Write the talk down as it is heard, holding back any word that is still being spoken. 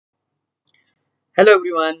Hello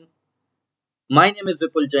everyone, my name is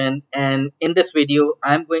Vipul Jain and in this video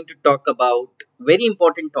I am going to talk about very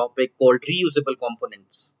important topic called reusable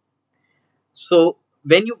components. So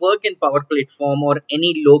when you work in Power Platform or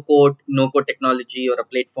any low code, no code technology or a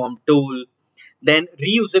platform tool, then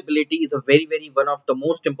reusability is a very one of the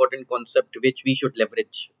most important concept which we should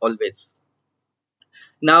leverage always.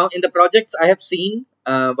 Now in the projects I have seen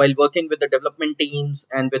while working with the development teams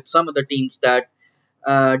and with some other teams that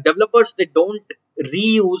developers they don't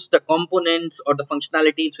reuse the components or the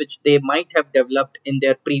functionalities which they might have developed in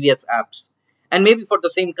their previous apps and maybe for the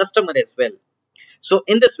same customer as well. So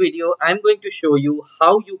in this video I'm going to show you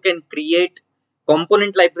how you can create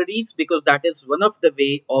component libraries because that is one of the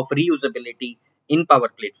way of reusability in Power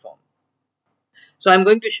Platform. So I'm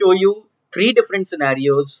going to show you three different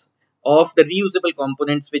scenarios of the reusable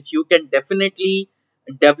components which you can definitely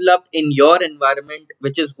develop in your environment,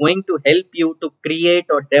 which is going to help you to create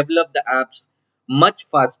or develop the apps much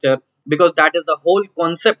faster because that is the whole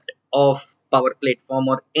concept of Power Platform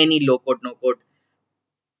or any low code, no code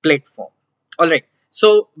platform. All right.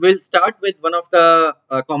 So we'll start with one of the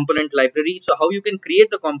component library. So how you can create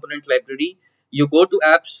the component library? You go to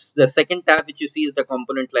apps. The second tab which you see is the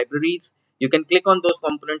component libraries. You can click on those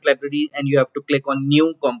component library and you have to click on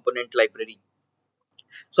new component library.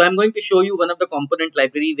 So I'm going to show you one of the component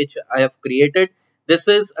library which I have created. This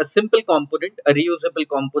is a simple component, a reusable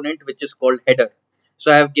component which is called header.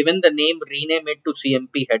 So I have given the name, rename it to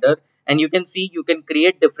CMP header, and you can see you can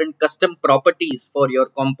create different custom properties for your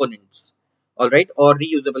components. All right, or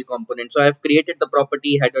reusable components. So I have created the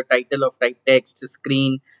property header title of type text,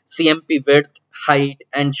 screen, CMP width, height,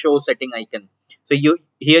 and show setting icon. So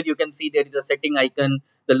here you can see there is a setting icon,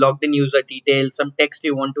 the logged in user details, some text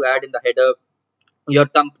you want to add in the header, your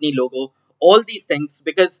company logo, all these things.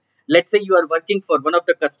 Because let's say you are working for one of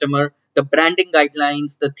the customer, the branding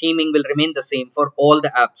guidelines, the theming will remain the same for all the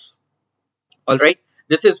apps. All right,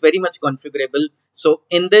 this is very much configurable. So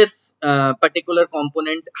in this particular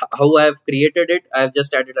component, how I have created it, I have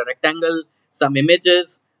just added a rectangle, some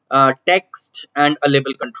images, text, and a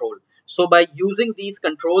label control. So by using these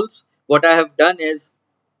controls, what I have done is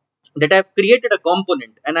that I've created a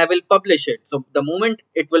component and I will publish it. So the moment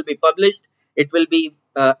it will be published, it will be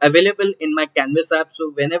available in my Canvas app.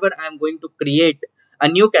 So whenever I'm going to create a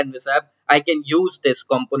new Canvas app, I can use this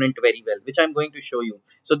component very well, which I'm going to show you.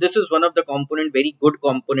 So this is one of the component, very good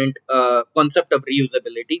component concept of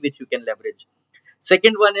reusability, which you can leverage.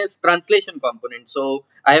 Second one is translation component. So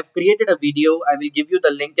I have created a video. I will give you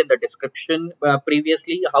the link in the description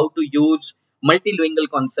previously how to use multilingual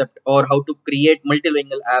concept or how to create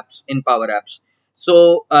multilingual apps in Power Apps.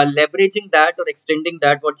 So leveraging that or extending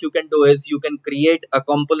that, what you can do is you can create a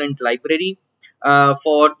component library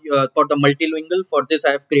for the multilingual. For this,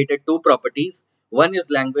 I have created two properties. One is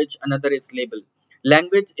language, another is label.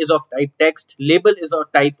 Language is of type text, label is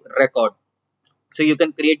of type record. So you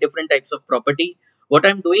can create different types of property. What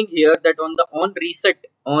I'm doing here, that on the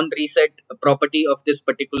on reset property of this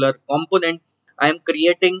particular component, I am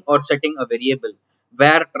creating or setting a variable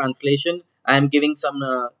where translation, I am giving some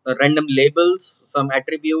random labels, some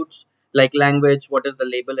attributes like language, what is the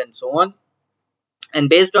label, and so on. And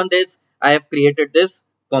based on this, I have created this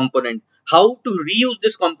component. How to reuse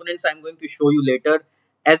this components, I'm going to show you later.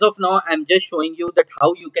 As of now, I'm just showing you that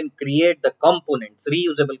how you can create the components,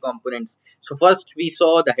 reusable components. So first we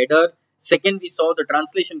saw the header, second we saw the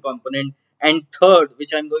translation component, and third,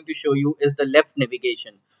 which I'm going to show you, is the left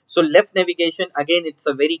navigation. So left navigation, again, it's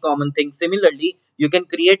a very common thing. Similarly, you can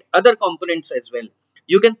create other components as well.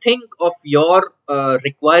 You can think of your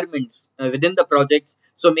requirements within the projects.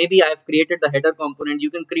 So maybe I've created the header component. You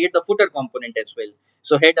can create the footer component as well.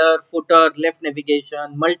 So header, footer, left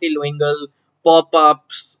navigation, multilingual,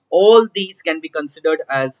 pop-ups, all these can be considered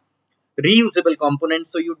as reusable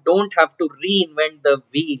components. So you don't have to reinvent the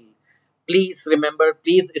wheel. Please remember,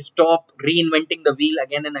 please stop reinventing the wheel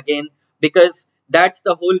again and again, because that's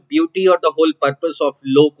the whole beauty or the whole purpose of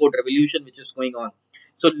low code revolution which is going on.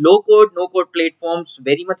 So low code, no code platforms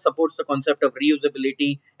very much supports the concept of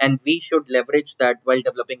reusability, and we should leverage that while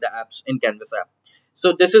developing the apps in Canvas app.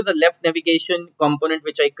 So this is the left navigation component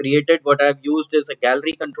which I created. What I've used is a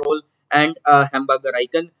gallery control and a hamburger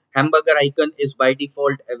icon. Hamburger icon is by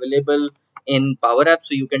default available in Power App,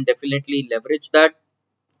 so you can definitely leverage that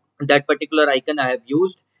particular icon I have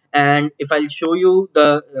used. And if I'll show you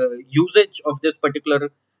the usage of this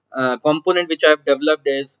particular component which I have developed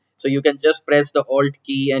is, so you can just press the alt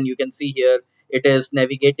key and you can see here it is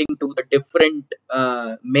navigating to the different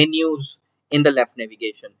menus in the left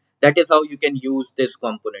navigation. That is how you can use this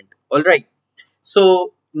component. All right.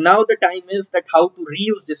 So now the time is that how to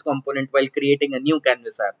reuse this component while creating a new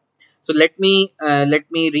Canvas app. So let me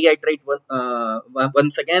reiterate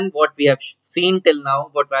once again what we have seen till now,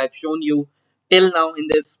 what I have shown you till now in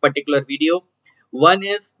this particular video. One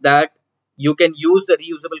is that you can use a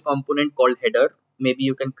reusable component called header. Maybe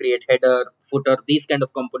you can create header, footer, these kind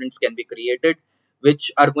of components can be created,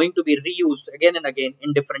 which are going to be reused again and again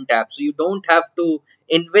in different apps. So you don't have to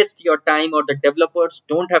invest your time, or the developers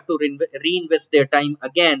don't have to reinvest their time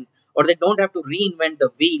again, or they don't have to reinvent the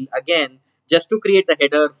wheel again just to create the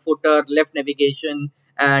header, footer, left navigation,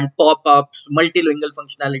 and pop-ups, multilingual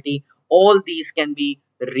functionality. All these can be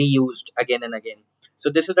reused again and again. So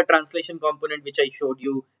this is the translation component which I showed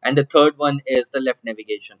you, and the third one is the left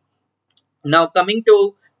navigation. Now coming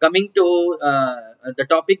to the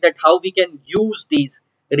topic that how we can use these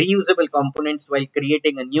reusable components while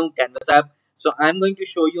creating a new canvas app. So I'm going to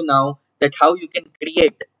show you now that how you can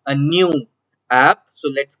create a new app. So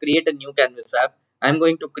let's create a new canvas app. I'm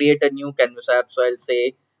going to create a new canvas app, so I'll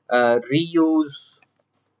say reuse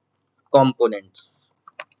components.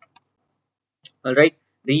 All right,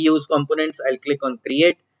 reuse components, I'll click on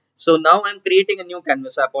create. So now I'm creating a new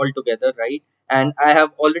canvas app altogether, right? And I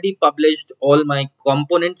have already published all my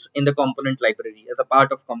components in the component library as a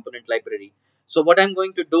part of component library. So what I'm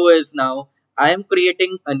going to do is now I am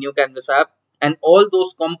creating a new canvas app, and all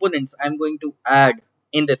those components I'm going to add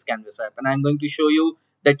in this canvas app, and I'm going to show you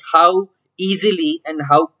that how easily and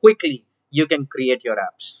how quickly you can create your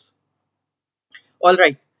apps. All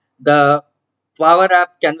right, the Power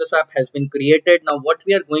App Canvas app has been created. Now, what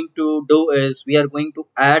we are going to do is we are going to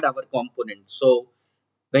add our components. So,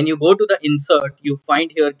 when you go to the insert, you find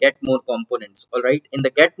here get more components. All right, in the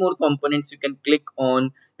get more components, you can click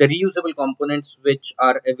on the reusable components which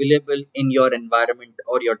are available in your environment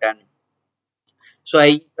or your tenant. So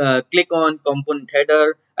I click on component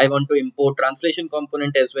header. I want to import translation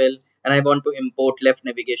component as well, and I want to import left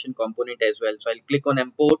navigation component as well. So I'll click on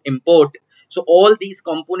import. So all these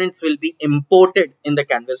components will be imported in the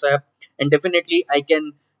Canvas app, and definitely I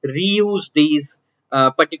can reuse these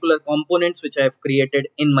particular components which I have created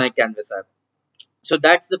in my Canvas app. So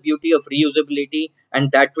that's the beauty of reusability,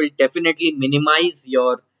 and that will definitely minimize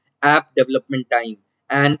your app development time.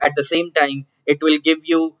 And at the same time, it will give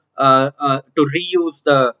you to reuse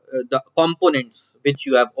the components which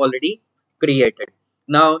you have already created.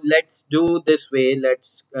 Now let's do this way.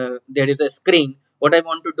 There is a screen. What I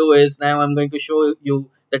want to do is now I'm going to show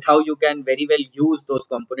you that how you can very well use those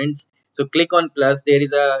components. So click on plus. There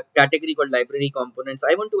is a category called library components.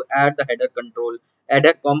 I want to add the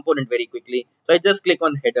header component very quickly. So I just click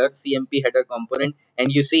on header, CMP header component,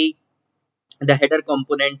 and you see the header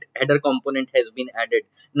component has been added.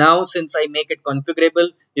 Now since I make it configurable,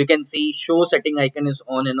 you can see show setting icon is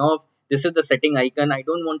on and off. This is the setting icon. I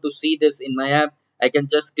don't want to see this in my app. I can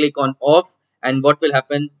just click on off, and what will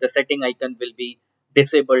happen, the setting icon will be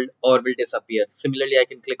disabled or will disappear. Similarly, I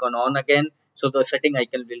can click on again, so the setting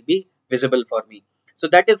icon will be visible for me. So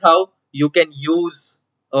that is how you can use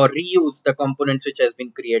or reuse the components which has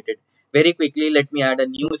been created. Very quickly, let me add a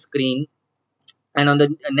new screen, and on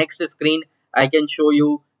the next screen I can show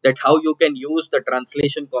you that how you can use the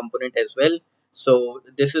translation component as well. So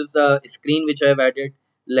this is the screen which I have added.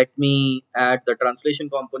 Let me add the translation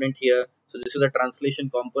component here. So this is the translation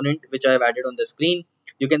component which I have added on the screen.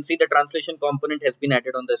 You can see the translation component has been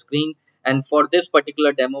added on the screen, and for this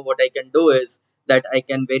particular demo what I can do is that I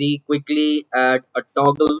can very quickly add a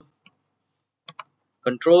toggle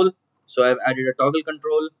control. So I've added a toggle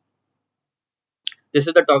control. This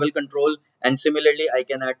is the toggle control, and similarly I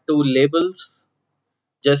can add two labels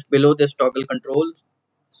just below this toggle controls.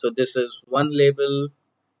 So this is one label.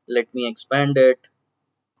 Let me expand it,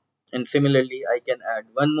 and similarly I can add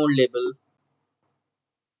one more label.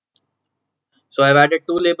 So I've added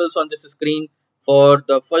two labels on this screen. For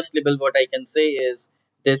the first label, what I can say is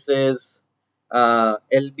this is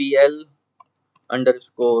LBL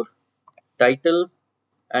underscore title,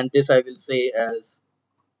 and this I will say as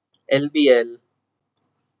LBL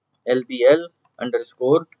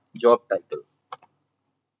underscore job title.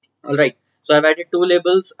 All right. So I've added two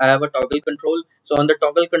labels. I have a toggle control. So on the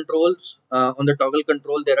toggle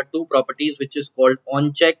control, there are two properties which is called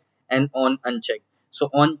on check and on uncheck. So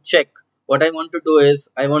on check, what I want to do is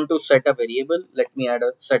I want to set a variable. Let me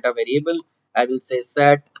set a variable. I will say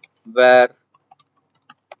set var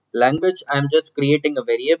language. I'm just creating a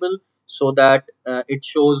variable so that it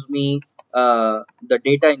shows me the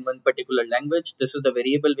data in one particular language. This is the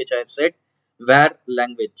variable which I have set var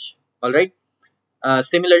language. All right.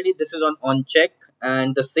 Similarly, this is on check,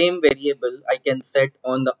 and the same variable I can set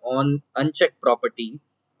on the on uncheck property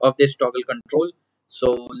of this toggle control.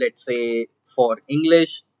 So let's say for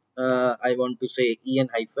English, I want to say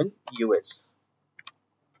en-us.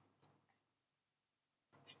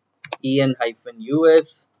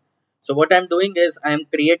 en-us. So what I'm doing is I'm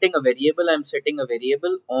creating a variable. I'm setting a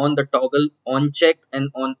variable on the toggle on check and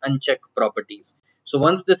on uncheck properties. So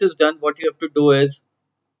once this is done, what you have to do is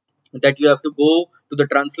that you have to go to the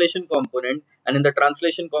translation component, and in the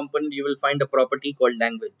translation component you will find a property called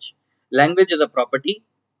language. Language is a property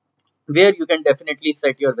where you can definitely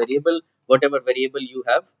set your variable, whatever variable you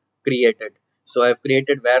have created. So I've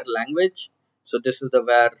created var language. So this is the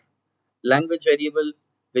var language variable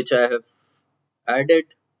which I have added.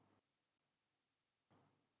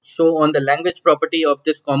 So on the language property of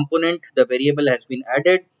this component, the variable has been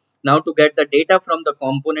added. Now to get the data from the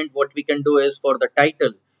component, what we can do is for the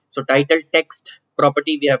title. So title text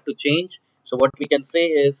property we have to change. So what we can say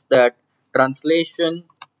is that translation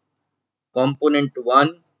component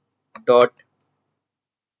one dot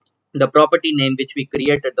the property name which we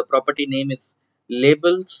created. The property name is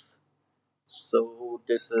labels. So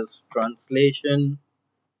this is translation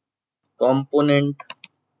component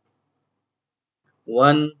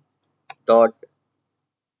one dot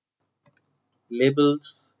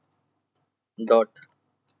labels dot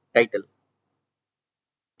title.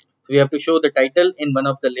 We have to show the title in one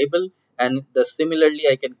of the label, and similarly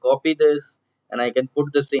I can copy this and I can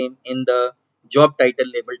put the same in the job title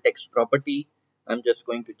label text property. I'm just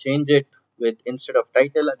going to change it with, instead of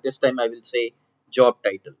title at this time I will say job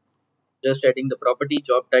title. Just adding the property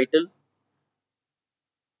job title.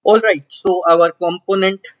 Alright, so our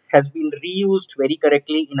component has been reused very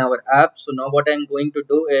correctly in our app. So now what I'm going to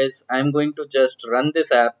do is I'm going to just run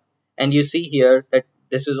this app, and you see here that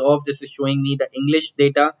this is off, this is showing me the English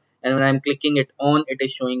data, and when I'm clicking it on, it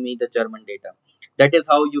is showing me the German data. That is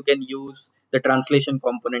how you can use the translation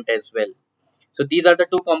component as well. So these are the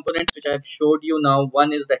two components which I have showed you now.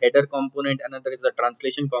 One is the header component, another is the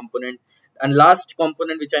translation component. And last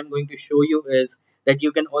component which I'm going to show you is that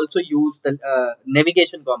you can also use the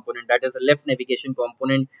navigation component, that is a left navigation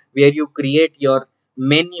component, where you create your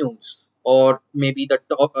menus or maybe the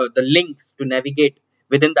top, the links to navigate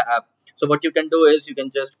within the app. So what you can do is you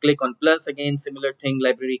can just click on plus, again similar thing,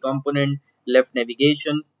 library component, left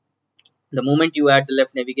navigation. The moment you add the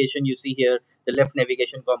left navigation, you see here the left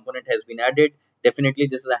navigation component has been added. Definitely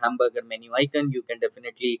this is a hamburger menu icon. You can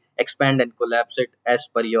definitely expand and collapse it as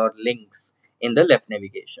per your links in the left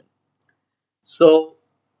navigation. So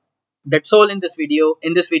that's all in this video.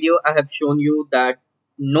 In this video I have shown you that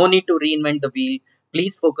no need to reinvent the wheel.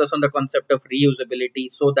 Please focus on the concept of reusability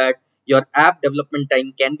so that your app development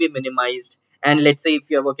time can be minimized. And let's say if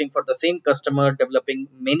you are working for the same customer developing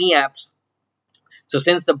many apps, so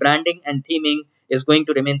since the branding and theming is going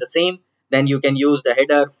to remain the same, then you can use the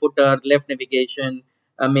header, footer, left navigation,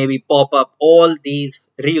 maybe pop-up. All these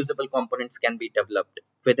reusable components can be developed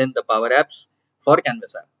within the Power Apps for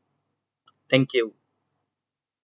Canvas app. Thank you.